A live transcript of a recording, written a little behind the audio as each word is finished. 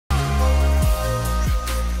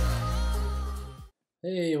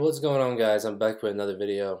Hey, what's going on, guys? I'm back with another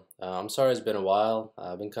video. I'm sorry it's been a while.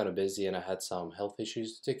 I've been kind of busy and I had some health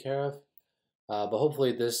issues to take care of. But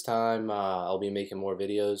hopefully this time I'll be making more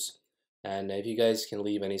videos. And if you guys can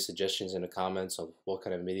leave any suggestions in the comments of what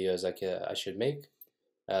kind of videos I should make,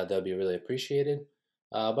 that would be really appreciated.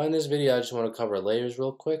 But in this video, I just want to cover layers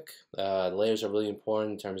real quick. Layers are really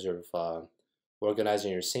important in terms of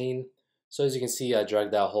organizing your scene. So as you can see, I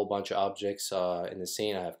dragged out a whole bunch of objects in the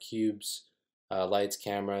scene. I have cubes, lights,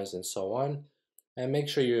 cameras, and so on. And make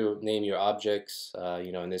sure you name your objects.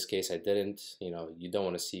 In this case, I didn't. You don't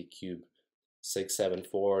want to see cube 6, 7,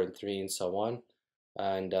 4, and 3, and so on.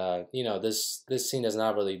 And this scene is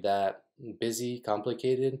not really that busy,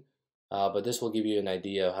 complicated, but this will give you an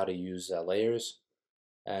idea of how to use layers.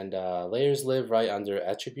 And layers live right under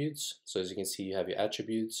attributes. So as you can see, you have your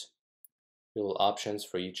attributes, your little options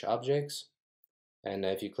for each objects. And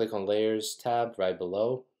if you click on layers tab right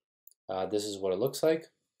below, this is what it looks like.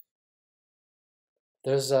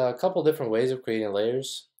 There's a couple different ways of creating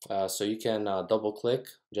layers. So you can double click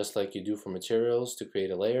just like you do for materials to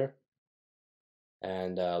create a layer.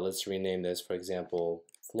 And let's rename this, for example,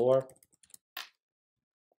 floor.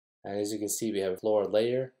 And as you can see, we have a floor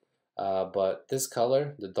layer, but this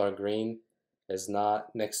color, the dark green, is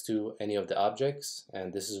not next to any of the objects,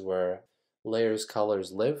 and this is where layers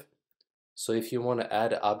colors live. So if you want to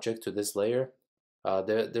add an object to this layer,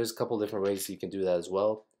 there's a couple different ways you can do that as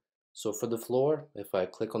well. So for the floor, if I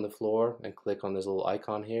click on the floor and click on this little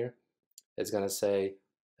icon here, it's going to say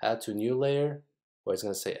add to new layer, or it's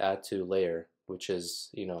going to say add to layer, which is,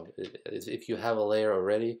 if you have a layer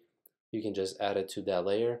already, you can just add it to that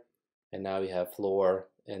layer, and now we have floor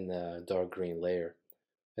in the dark green layer.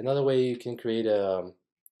 Another way you can create a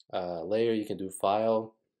layer, you can do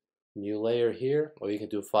file, new layer here, or you can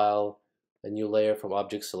do file, a new layer from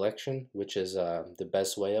object selection, which is the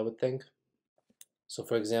best way, I would think. So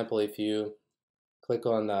for example, if you click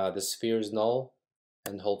on the sphere's null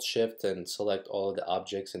and hold shift and select all of the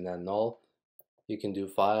objects in that null, you can do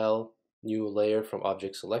file, new layer from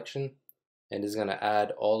object selection, and it's going to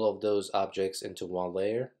add all of those objects into one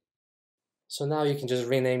layer. So now you can just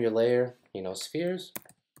rename your layer, spheres.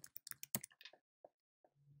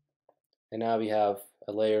 And now we have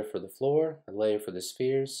a layer for the floor, a layer for the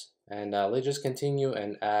spheres, and let's just continue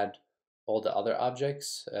and add all the other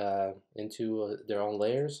objects into their own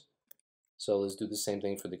layers. So let's do the same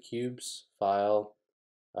thing for the cubes, file,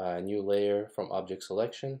 new layer from object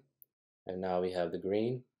selection, and now we have the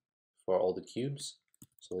green for all the cubes.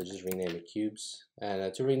 So let's just rename it cubes,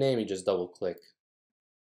 and to rename you just double click.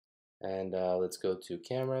 And let's go to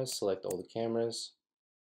cameras, select all the cameras.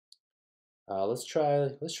 Let's try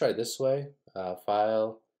this way.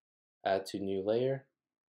 File, add to new layer.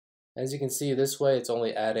 As you can see, this way it's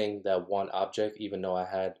only adding that one object, even though I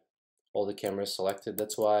had all the cameras selected.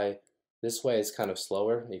 That's why this way is kind of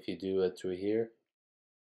slower. If you do it through here,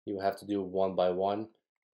 you have to do one by one.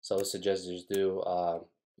 So I would suggest just do,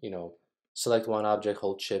 select one object,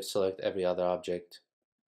 hold shift, select every other object,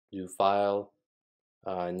 do file,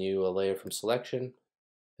 new layer from selection.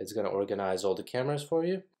 It's going to organize all the cameras for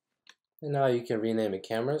you. And now you can rename it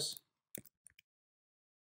cameras.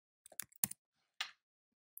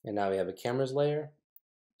 And now we have a cameras layer.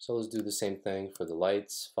 So let's do the same thing for the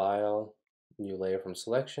lights, file, new layer from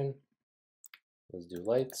selection. Let's do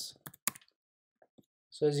lights.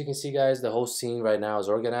 So as you can see, guys, the whole scene right now is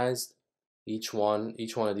organized. Each one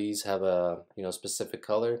of these have a specific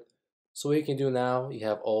color. So what you can do now, you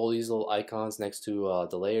have all these little icons next to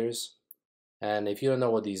the layers. And if you don't know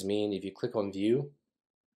what these mean, if you click on view,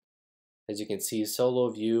 as you can see, solo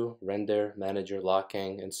view, render, manager,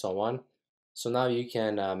 locking, and so on. So now you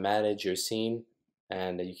can manage your scene,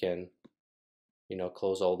 and you can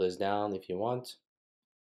close all this down if you want.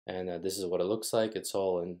 And this is what it looks like. It's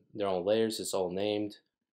all in their own layers. It's all named.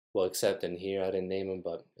 Well, except in here, I didn't name them,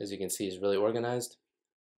 but as you can see, it's really organized.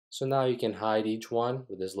 So now you can hide each one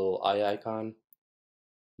with this little eye icon.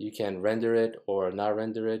 You can render it or not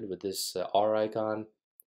render it with this R icon.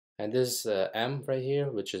 And this M right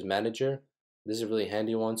here, which is manager, this is a really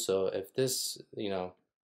handy one. So if this,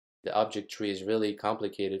 the object tree is really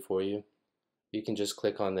complicated for you, you can just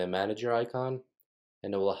click on the manager icon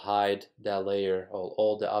and it will hide that layer,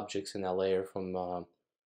 all the objects in that layer from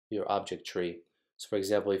your object tree. So for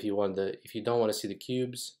example, if you don't want to see the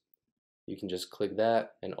cubes, you can just click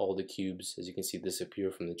that and all the cubes, as you can see,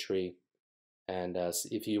 disappear from the tree. And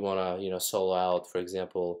if you want to solo out, for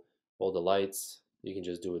example, all the lights, you can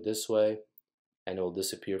just do it this way and it will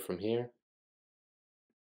disappear from here.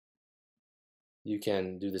 You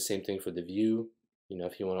can do the same thing for the view.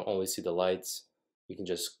 If you want to only see the lights, you can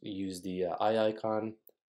just use the eye icon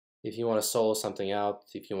If you want to solo something out,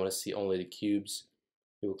 if you want to see only the cubes,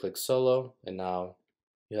 you will click solo, and now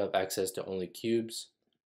you have access to only cubes.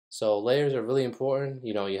 So layers are really important.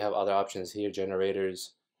 You know, you have other options here,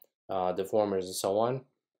 generators, deformers, and so on.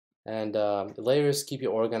 And layers keep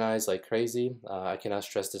you organized like crazy. I cannot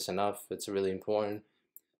stress this enough. It's really important.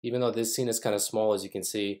 Even though this scene is kind of small, as you can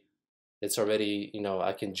see, it's already, you know,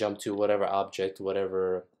 I can jump to whatever object,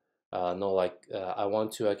 whatever, no, like I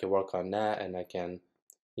want to, I can work on that, and I can,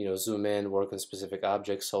 you know, zoom in, work on specific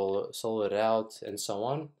objects, solo it out, and so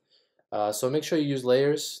on. So make sure you use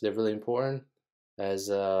layers. They're really important. As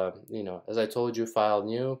you know, as I told you, file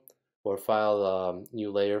new or file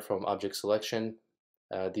new layer from object selection.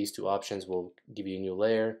 These two options will give you a new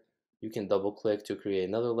layer. You can double click to create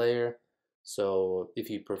another layer. So if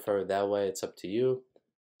you prefer it that way, it's up to you.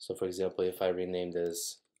 So for example, if I rename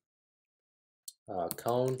this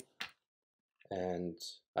cone, and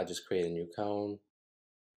I just create a new cone.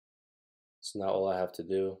 So now all I have to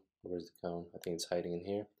do, where's the cone? I think it's hiding in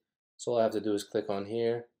here. So all I have to do is click on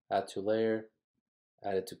here, add to layer,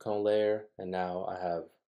 add it to cone layer, and now I have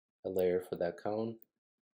a layer for that cone.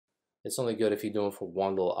 It's only good if you're doing for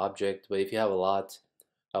one little object, but if you have a lot,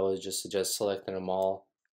 I would just suggest selecting them all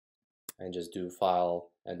and just do file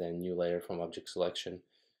and then new layer from object selection.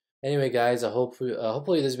 Anyway guys, I hope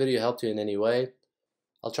hopefully this video helped you in any way.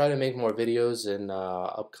 I'll try to make more videos in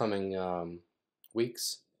upcoming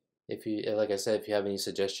weeks. If you, like I said, if you have any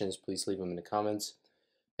suggestions, please leave them in the comments.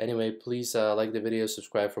 Anyway, please like the video,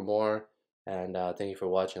 subscribe for more, and thank you for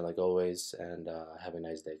watching like always, and have a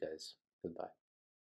nice day guys. Goodbye.